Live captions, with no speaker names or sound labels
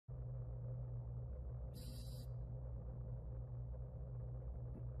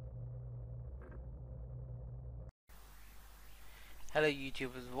Hello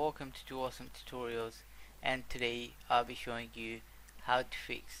YouTubers, welcome to Two Awesome Tutorials, and today I'll be showing you how to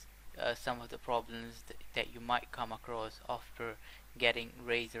fix some of the problems that you might come across after getting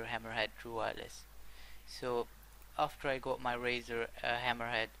Razer Hammerhead True Wireless. So after I got my Razer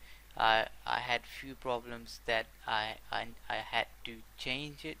Hammerhead, I had few problems that I had to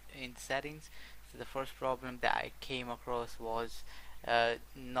change it in settings. So the first problem that I came across was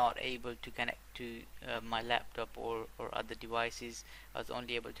not able to connect to my laptop or other devices. I was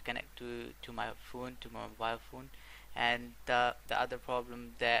only able to connect to my phone, to my mobile phone. And the other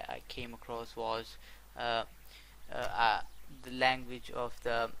problem that I came across was uh, uh, the language of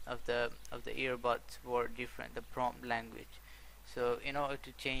the earbuds were different, the prompt language. So in order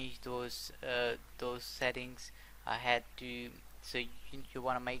to change those settings, I had to. So you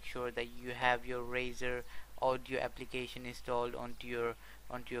want to make sure that you have your Razer audio application installed onto your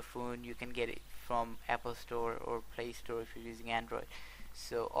phone. You can get it from Apple Store or Play Store if you're using Android.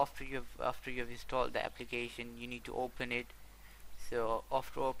 So after you've installed the application, you need to open it. So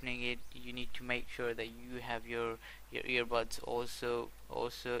after opening it, you need to make sure that you have your earbuds also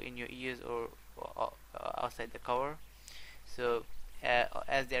in your ears or outside the cover. So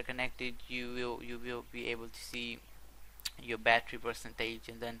as they are connected, you will be able to see your battery percentage,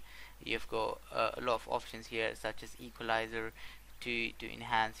 and then you've got a lot of options here, such as equalizer to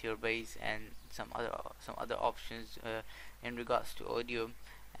enhance your bass, and some other options in regards to audio.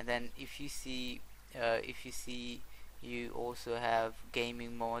 And then if you see you also have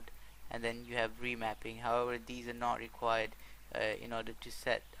gaming mode, and then you have remapping. However, these are not required in order to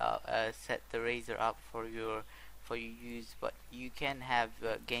set the Razer up for your use, but you can have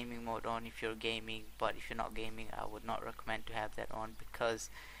gaming mode on if you're gaming. But if you're not gaming, I would not recommend to have that on, because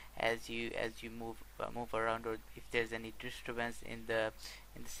as you move around, or if there's any disturbance in the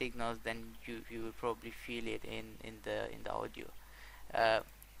signals, then you will probably feel it in the audio. uh,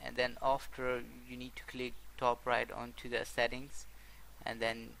 and then after, you need to click top right onto the settings, and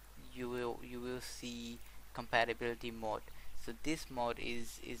then you will see compatibility mode. So this mode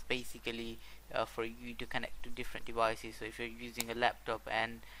is basically for you to connect to different devices. So if you're using a laptop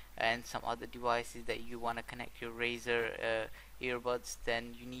and some other devices that you want to connect your Razer earbuds,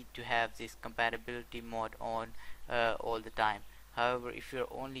 then you need to have this compatibility mode on all the time. However, if you're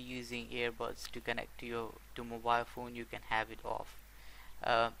only using earbuds to connect to mobile phone, you can have it off.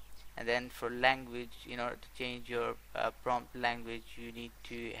 uh, and then for language, in order to change your prompt language, you need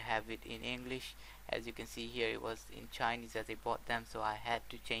to have it in English. As you can see here, it was in Chinese as I bought them, so I had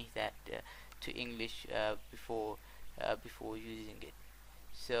to change that to English before using it.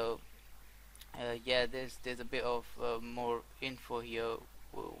 So yeah, there's a bit of more info here,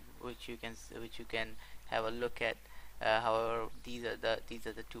 which you can have a look at. However, these are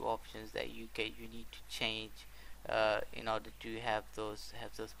the two options that you need to change in order to have those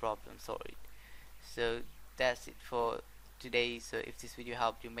problems solved. So that's it for today. So if this video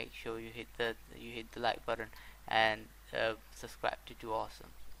helped you, make sure you hit the like button and subscribe to Do Awesome.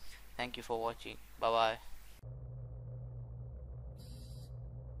 Thank you for watching. Bye bye.